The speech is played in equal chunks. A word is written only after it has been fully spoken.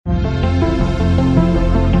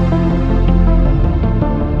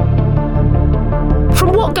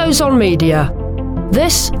What Goes On Media.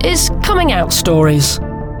 This is Coming Out Stories.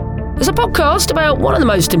 It's a podcast about one of the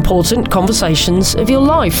most important conversations of your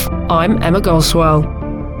life. I'm Emma Goswell.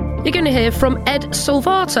 You're going to hear from Ed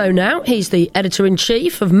Salvato now. He's the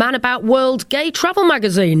editor-in-chief of Man About World Gay Travel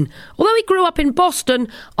magazine. Although he grew up in Boston,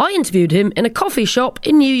 I interviewed him in a coffee shop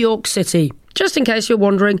in New York City, just in case you're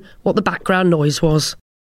wondering what the background noise was.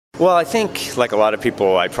 Well, I think, like a lot of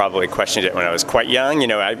people, I probably questioned it when I was quite young. You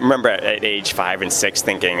know, I remember at age 5 and 6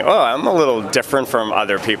 thinking, oh, I'm a little different from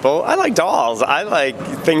other people. I like dolls. I like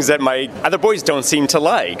things that my other boys don't seem to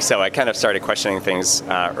like. So I kind of started questioning things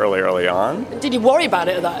early on. Did you worry about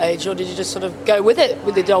it at that age, or did you just sort of go with it,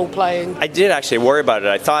 with the doll playing? I did actually worry about it.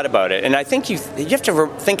 I thought about it. And I think you have to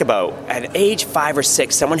think about, at age 5 or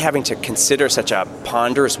 6, someone having to consider such a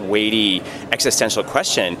ponderous, weighty, existential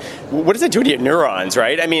question. What does it do to your neurons,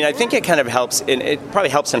 right? I mean, I think it kind of helps, and it probably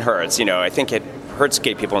helps and hurts. You know, I think it hurts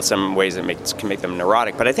gay people in some ways that can make them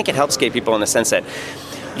neurotic, but I think it helps gay people in the sense that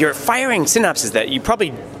you're firing synapses that you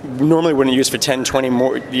probably normally wouldn't use for 10, 20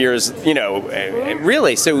 more years, you know,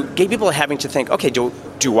 really. So gay people are having to think, okay,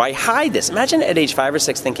 do I hide this? Imagine at age 5 or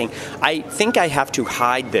 6 thinking, I think I have to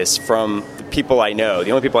hide this from the people I know, the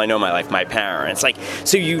only people I know in my life, my parents. Like,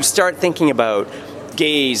 so you start thinking about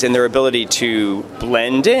gays and their ability to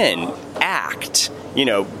blend in, act, you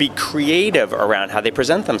know, be creative around how they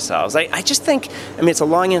present themselves. I just think, I mean, it's a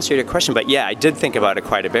long answer to your question, but yeah, I did think about it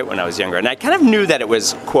quite a bit when I was younger. And I kind of knew that it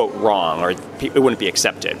was, quote, wrong, or it wouldn't be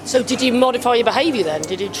accepted. So did you modify your behaviour then?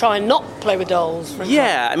 Did you try and not play with dolls?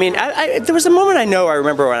 Yeah, I mean, there was a moment I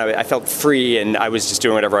remember when I felt free and I was just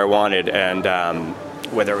doing whatever I wanted, and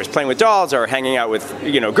whether it was playing with dolls or hanging out with,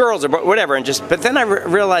 you know, girls or whatever, but then I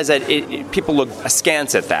realized that people look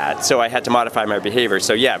askance at that, so I had to modify my behavior.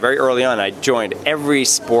 So yeah, very early on, I joined every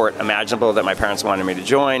sport imaginable that my parents wanted me to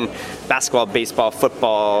join: basketball, baseball,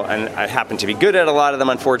 football, and I happened to be good at a lot of them,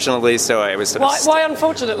 unfortunately. So I was sort of why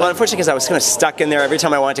unfortunately? Well, unfortunately, because I was kind of stuck in there. Every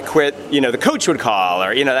time I wanted to quit, you know, the coach would call,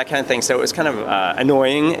 or you know, that kind of thing. So it was kind of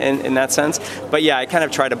annoying in that sense. But yeah, I kind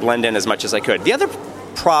of tried to blend in as much as I could. The other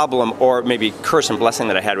problem, or maybe curse and blessing,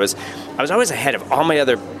 that I had was I was always ahead of all my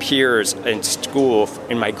other peers in school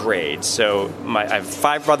in my grades. So I have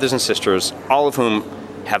 5 brothers and sisters, all of whom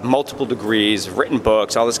have multiple degrees, written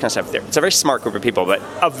books, all this kind of stuff. It's a very smart group of people, but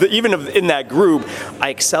in that group, I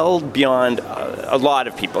excelled beyond a lot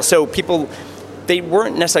of people. So people, they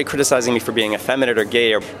weren't necessarily criticizing me for being effeminate or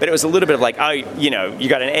gay, but it was a little bit of like, oh, you know, you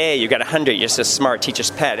got an A, you got 100, you're so smart,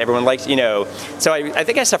 teacher's pet, everyone likes, you know. So I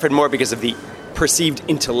think I suffered more because of the perceived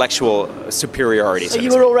intellectual superiority. So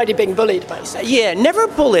you were already being bullied, basically? Yeah, never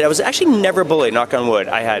bullied. I was actually never bullied, knock on wood.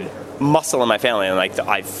 I had muscle in my family, and like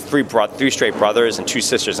I have 3 straight brothers and 2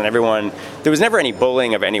 sisters, and everyone, there was never any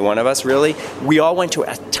bullying of any one of us, really. We all went to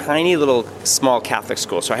a tiny little small Catholic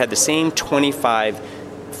school, so I had the same 25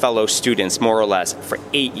 fellow students, more or less, for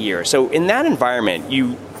 8 years. So in that environment,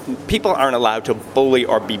 people aren't allowed to bully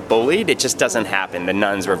or be bullied. It just doesn't happen. The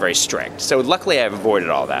nuns were very strict. So luckily I've avoided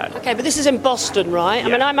all that. Okay, but this is in Boston, right? Yeah.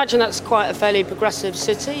 I mean, I imagine that's quite a fairly progressive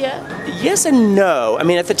city, yeah? Yes and no. I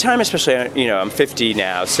mean, at the time, especially, you know, I'm 50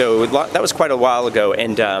 now, so that was quite a while ago.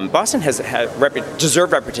 And Boston has had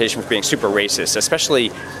deserved reputation for being super racist, especially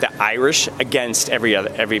the Irish against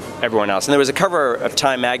everyone else. And there was a cover of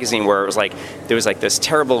Time magazine where there was this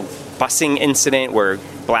terrible busing incident where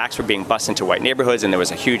blacks were being bused into white neighborhoods, and there was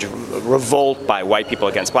a huge revolt by white people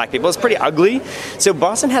against black people. It's pretty ugly. So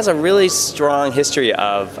Boston has a really strong history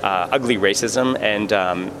of ugly racism and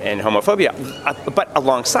homophobia. But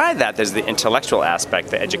alongside that, there's the intellectual aspect,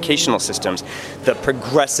 the educational systems, the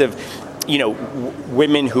progressive, you know,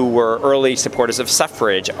 women who were early supporters of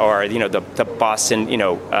suffrage, or, you know, the Boston, you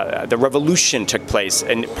know, the revolution took place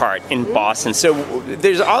in part in Boston. So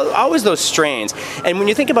there's always those strains. And when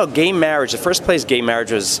you think about gay marriage, the first place gay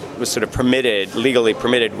marriage was sort of legally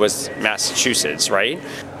permitted, was Massachusetts, right?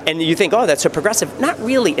 And you think, oh, that's so progressive. Not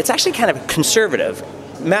really. It's actually kind of conservative.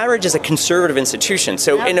 Marriage is a conservative institution.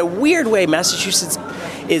 So in a weird way, Massachusetts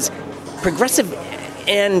is progressive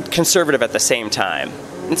and conservative at the same time.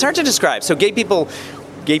 It's hard to describe. So gay people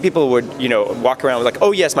would, you know, walk around with like,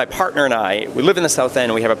 oh yes, my partner and I, we live in the South End,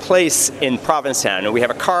 and we have a place in Provincetown, and we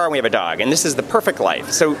have a car, and we have a dog, and this is the perfect life.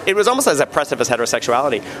 So it was almost as oppressive as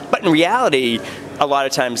heterosexuality. But in reality, a lot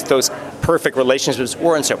of times those perfect relationships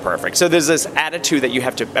weren't so perfect. So there's this attitude that you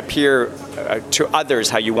have to appear to others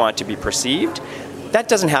how you want to be perceived. That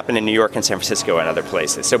doesn't happen in New York and San Francisco and other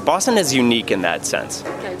places. So Boston is unique in that sense.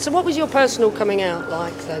 Okay. So what was your personal coming out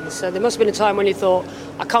like then? So there must have been a time when you thought,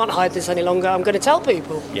 I can't hide this any longer, I'm going to tell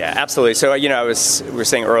people. Yeah, absolutely. So, we were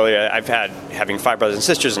saying earlier, having 5 brothers and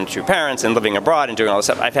sisters and 2 parents and living abroad and doing all this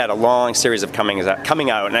stuff, I've had a long series of coming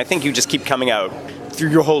out, and I think you just keep coming out through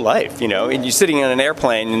your whole life, and you're sitting in an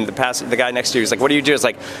airplane and the guy next to you is like, what do you do? It's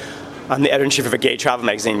like, I'm the editor-in-chief of a gay travel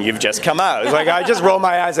magazine. You've just come out. It's like, I just roll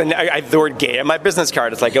my eyes and I have the word gay on my business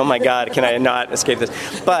card. It's like, oh my God, can I not escape this?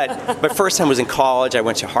 But first time was in college. I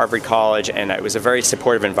went to Harvard College, and it was a very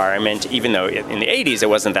supportive environment, even though in the 80s it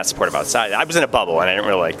wasn't that supportive outside. I was in a bubble, and I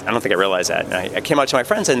don't think I realized that. And I came out to my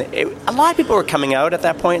friends, and a lot of people were coming out at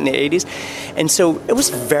that point in the 80s. And so it was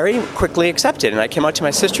very quickly accepted. And I came out to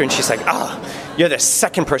my sister, and she's like, you're the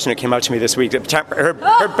second person who came out to me this week.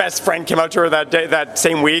 Her best friend came out to her that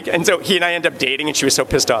same week. And so he and I ended up dating, and she was so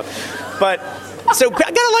pissed off. But so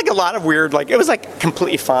I got a lot of weird, it was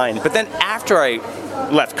completely fine. But then after I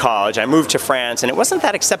left college, I moved to France, and it wasn't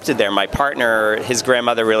that accepted there. My partner, his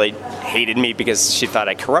grandmother really hated me because she thought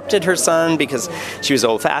I corrupted her son because she was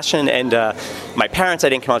old-fashioned. And my parents, I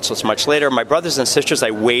didn't come out until much later. My brothers and sisters, I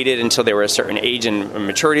waited until they were a certain age and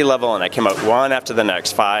maturity level, and I came out one after the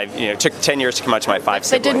next. 5, it took 10 years to come out to my 5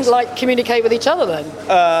 siblings. They didn't communicate with each other then?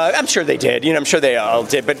 I'm sure they did. I'm sure they all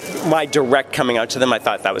did. But my direct coming out to them, I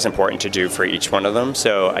thought that was important to do for each one of them.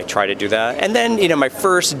 So I tried to do that. And then, my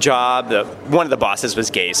first job, one of the bosses was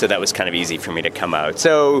gay, so that was kind of easy for me to come out.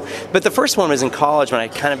 So, but the first one was in college when I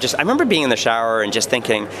I remember being in the shower and just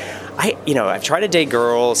thinking, I've tried to date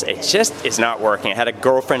girls, it's not working. I had a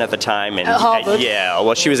girlfriend at the time at Yale.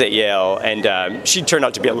 Well, she was at Yale, and she turned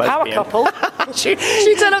out to be a lesbian. Power couple. she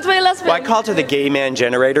turned out to be a lesbian. Well, I called her the gay man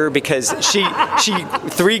generator because she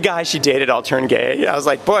 3 guys she dated all turned gay. I was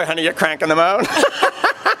like, boy, honey, you're cranking them out.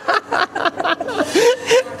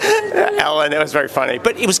 Ellen, it was very funny.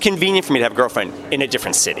 But it was convenient for me to have a girlfriend in a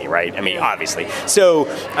different city, right? I mean, obviously. So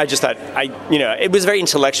I just thought, it was very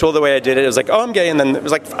intellectual the way I did it. It was like, oh, I'm gay. And then it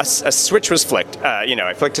was like a switch was flicked.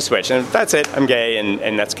 I flicked a switch. And that's it. I'm gay.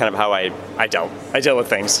 And that's kind of how I deal with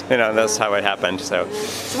things. That's how it happened. So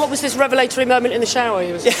what was this revelatory moment in the shower?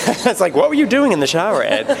 It's like, what were you doing in the shower,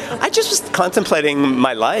 Ed? I just was contemplating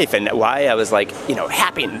my life and why I was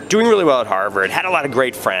happy and doing really well at Harvard, had a lot of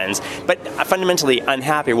great friends, but fundamentally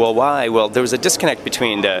unhappy. Well, why? Well, there was a disconnect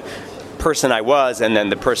between the person I was and then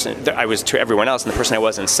the person that I was to everyone else and the person I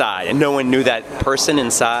was inside. And no one knew that person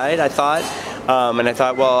inside, I thought. And I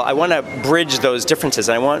thought, well, I want to bridge those differences.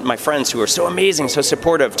 And I want my friends who are so amazing, so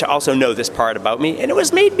supportive, to also know this part about me. And it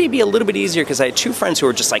was made maybe a little bit easier because I had 2 friends who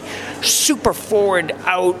were just super forward,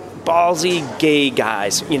 out, ballsy gay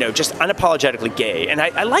guys, just unapologetically gay. And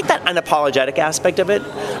I like that unapologetic aspect of it.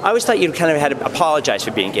 I always thought you kind of had to apologize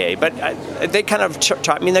for being gay, but they kind of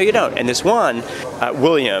taught me, no, you don't. And this one,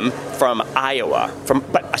 William, from Iowa,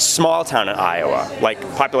 but a small town in Iowa,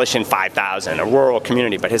 population 5,000, a rural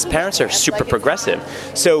community, but his parents are super progressive.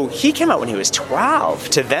 So he came out when he was 12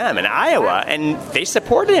 to them in Iowa, and they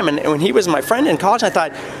supported him. And when he was my friend in college, I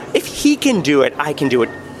thought, if he can do it, I can do it.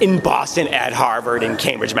 In Boston, at Harvard, in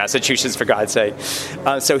Cambridge, Massachusetts, for God's sake.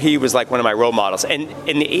 So he was one of my role models. And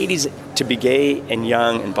in the 80s, to be gay and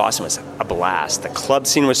young in Boston was a blast. The club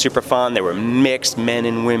scene was super fun. There were mixed men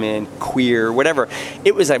and women, queer, whatever.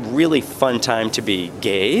 It was a really fun time to be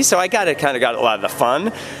gay. So I got a lot of the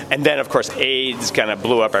fun. And then, of course, AIDS kind of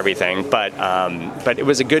blew up everything. But it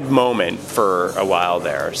was a good moment for a while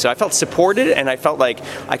there. So I felt supported, and I felt like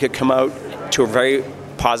I could come out to a very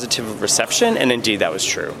positive reception, and indeed that was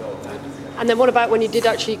true. And then what about when you did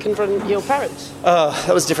actually confront your parents?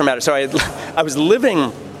 That was a different matter. So I was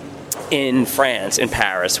living in France, in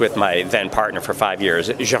Paris, with my then partner for 5 years,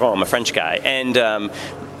 Jérôme, a French guy, and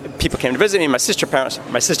people came to visit me. My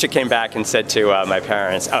sister came back and said to my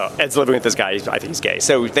parents, "Oh, Ed's living with this guy. I think he's gay."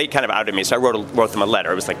 So they kind of outed me. So I wrote them a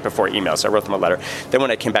letter. It was before email, so I wrote them a letter. Then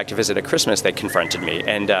when I came back to visit at Christmas, they confronted me.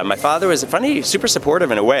 And my father was funny, super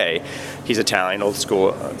supportive in a way. He's Italian, old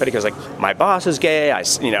school, but he goes "My boss is gay.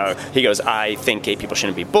 He goes, I think gay people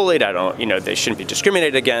shouldn't be bullied. I don't, they shouldn't be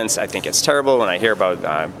discriminated against. I think it's terrible when I hear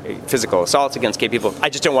about physical assaults against gay people. I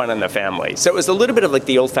just don't want it in the family." So it was a little bit of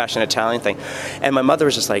the old-fashioned Italian thing. And my mother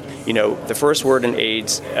was just the first word in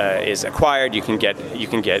AIDS is acquired. You can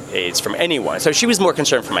get AIDS from anyone. So she was more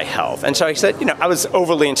concerned for my health. And so I said, I was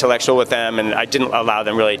overly intellectual with them, and I didn't allow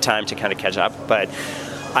them really time to kind of catch up. But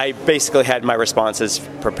I basically had my responses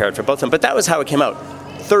prepared for both of them. But that was how it came out.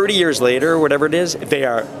 30 years later, whatever it is, they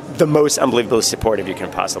are the most unbelievably supportive you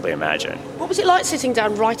can possibly imagine. What was it like sitting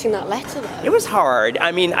down writing that letter, though? It was hard.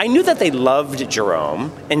 I mean, I knew that they loved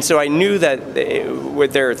Jerome, and so I knew that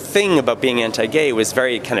their thing about being anti-gay was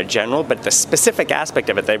very kind of general, but the specific aspect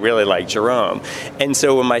of it, they really liked Jerome. And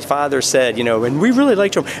so when my father said, and we really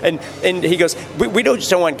liked Jerome, and he goes, we don't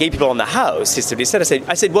just don't want gay people in the house.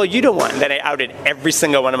 I said, well, you don't want. And then I outed every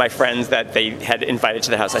single one of my friends that they had invited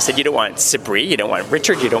to the house. I said, you don't want Sabri, you don't want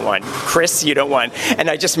Richard, you don't want Chris, you don't want, and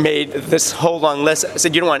I just made this whole long list. I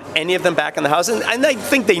said, you don't want any of them back in the house. And I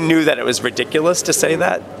think they knew that it was ridiculous to say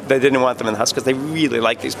that. They didn't want them in the house because they really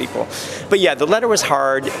like these people. But yeah, the letter was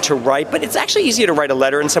hard to write, but it's actually easier to write a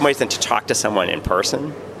letter in some ways than to talk to someone in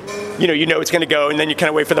person. You know it's going to go, and then you kind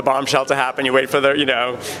of wait for the bombshell to happen. You wait for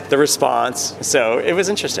the response. So it was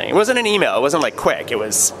interesting. It wasn't an email. It wasn't like quick. It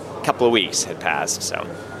was a couple of weeks had passed. So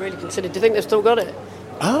really considered. Do you think they've still got it?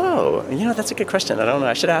 Oh, that's a good question. I don't know.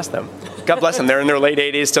 I should ask them. God bless them. They're in their late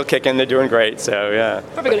 80s, still kicking. They're doing great. So yeah.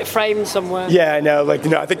 Probably got it framed somewhere. Yeah, I know. I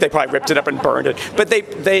think they probably ripped it up and burned it. But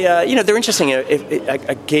they're interesting. If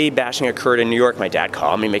a gay bashing occurred in New York, my dad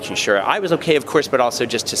called me, making sure I was okay, of course, but also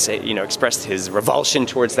just to say, express his revulsion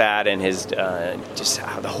towards that and his just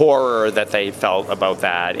the horror that they felt about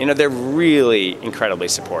that. They're really incredibly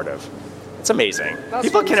supportive. It's amazing.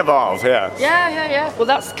 People can evolve, yeah. Yeah. Well,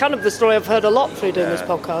 that's kind of the story I've heard a lot through doing this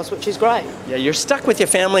podcast, which is great. Yeah, you're stuck with your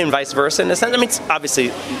family and vice versa in a sense. I mean, obviously,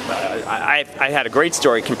 I had a great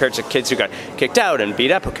story compared to kids who got kicked out and beat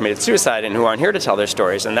up, who committed suicide, and who aren't here to tell their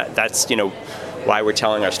stories. And that's why we're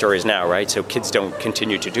telling our stories now, right? So kids don't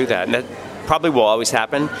continue to do that. And that probably will always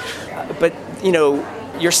happen. But,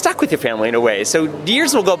 you're stuck with your family in a way. So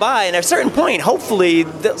years will go by, and at a certain point, hopefully,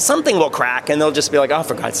 something will crack, and they'll just be like, oh,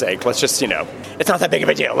 for God's sake, let's just, it's not that big of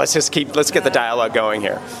a deal. Let's get the dialogue going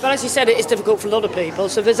here. But as you said, it is difficult for a lot of people.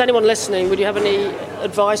 So if there's anyone listening, would you have any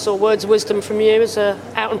advice or words of wisdom from you as a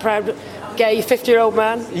out and proud gay 50-year-old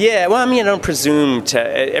man? Yeah, well, I mean, I don't presume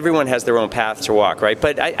everyone has their own path to walk, right?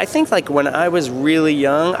 But I think when I was really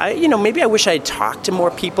young, maybe I wish I had talked to more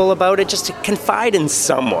people about it, just to confide in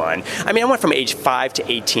someone. I mean, I went from age 5 to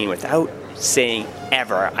 18 without saying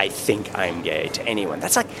ever, I think I'm gay, to anyone.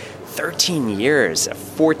 That's like 13 years,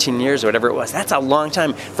 14 years, whatever it was. That's a long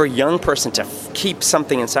time for a young person to keep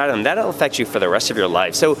something inside of them. That'll affect you for the rest of your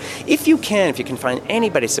life. So if you can find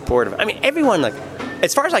anybody supportive, I mean, everyone,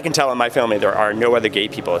 as far as I can tell in my family, there are no other gay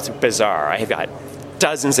people. It's bizarre. I have got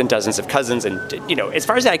dozens and dozens of cousins, and, as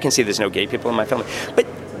far as I can see, there's no gay people in my family. But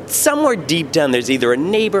somewhere deep down, there's either a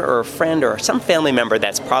neighbor or a friend or some family member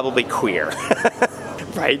that's probably queer,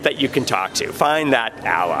 right, that you can talk to. Find that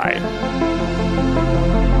ally.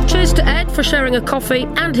 Cheers to Ed for sharing a coffee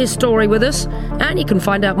and his story with us. And you can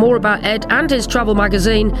find out more about Ed and his travel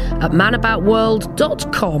magazine at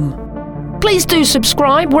manaboutworld.com. Please do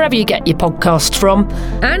subscribe wherever you get your podcasts from.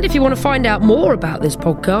 And if you want to find out more about this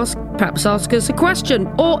podcast, perhaps ask us a question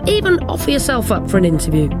or even offer yourself up for an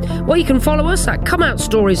interview, well, you can follow us at Come Out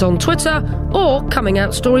Stories on Twitter or Coming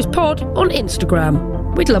Out Stories Pod on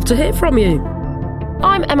Instagram. We'd love to hear from you.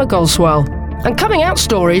 I'm Emma Goswell, and Coming Out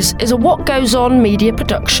Stories is a What Goes On media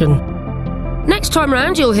production. Next time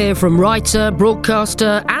round, you'll hear from writer,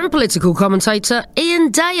 broadcaster and political commentator Ian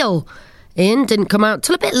Dale. Ian didn't come out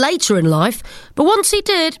till a bit later in life, but once he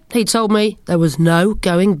did, he told me there was no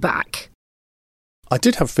going back. I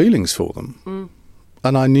did have feelings for them,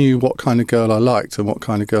 and I knew what kind of girl I liked and what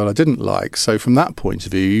kind of girl I didn't like. So from that point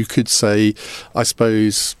of view, you could say, I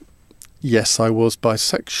suppose, yes, I was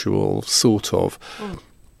bisexual, sort of,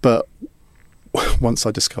 but once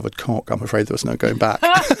I discovered cock, I'm afraid there was no going back.